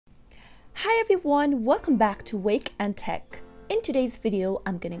Hi everyone, welcome back to Wake&Tech. In today's video,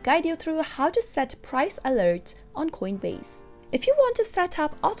 I'm gonna guide you through how to set price alerts on Coinbase. If you want to set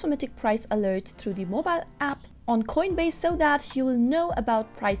up automatic price alerts through the mobile app on Coinbase so that you will know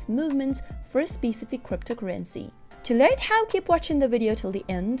about price movements for a specific cryptocurrency. To learn how, keep watching the video till the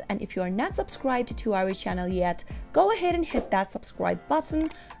end, and if you are not subscribed to our channel yet, go ahead and hit that subscribe button.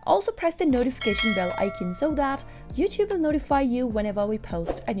 Also press the notification bell icon so that YouTube will notify you whenever we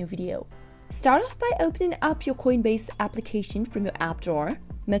post a new video. Start off by opening up your Coinbase application from your app drawer.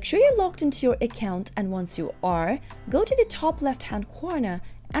 Make sure you're logged into your account, and once you are, go to the top left hand corner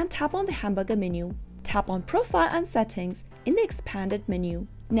and tap on the hamburger menu. Tap on Profile and Settings in the expanded menu.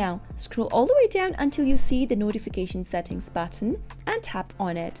 Now, scroll all the way down until you see the Notification Settings button and tap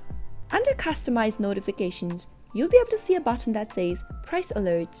on it. Under Customize Notifications, you'll be able to see a button that says Price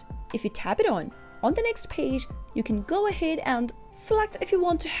Alerts. If you tap it on the next page, you can go ahead and select if you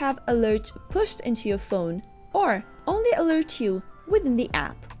want to have alerts pushed into your phone or only alert you within the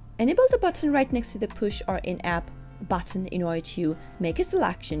app. Enable the button right next to the Push or In-App button in order to make a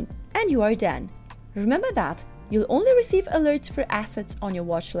selection, and you are done. Remember that you'll only receive alerts for assets on your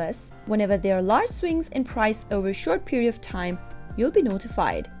watch list. Whenever there are large swings in price over a short period of time, you'll be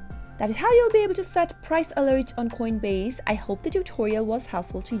notified. That is how you'll be able to set price alerts on Coinbase. I hope the tutorial was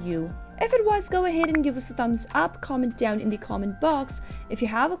helpful to you. If it was, go ahead and give us a thumbs up, comment down in the comment box if you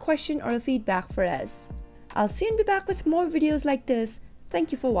have a question or a feedback for us. I'll soon be back with more videos like this.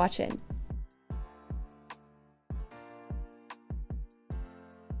 Thank you for watching.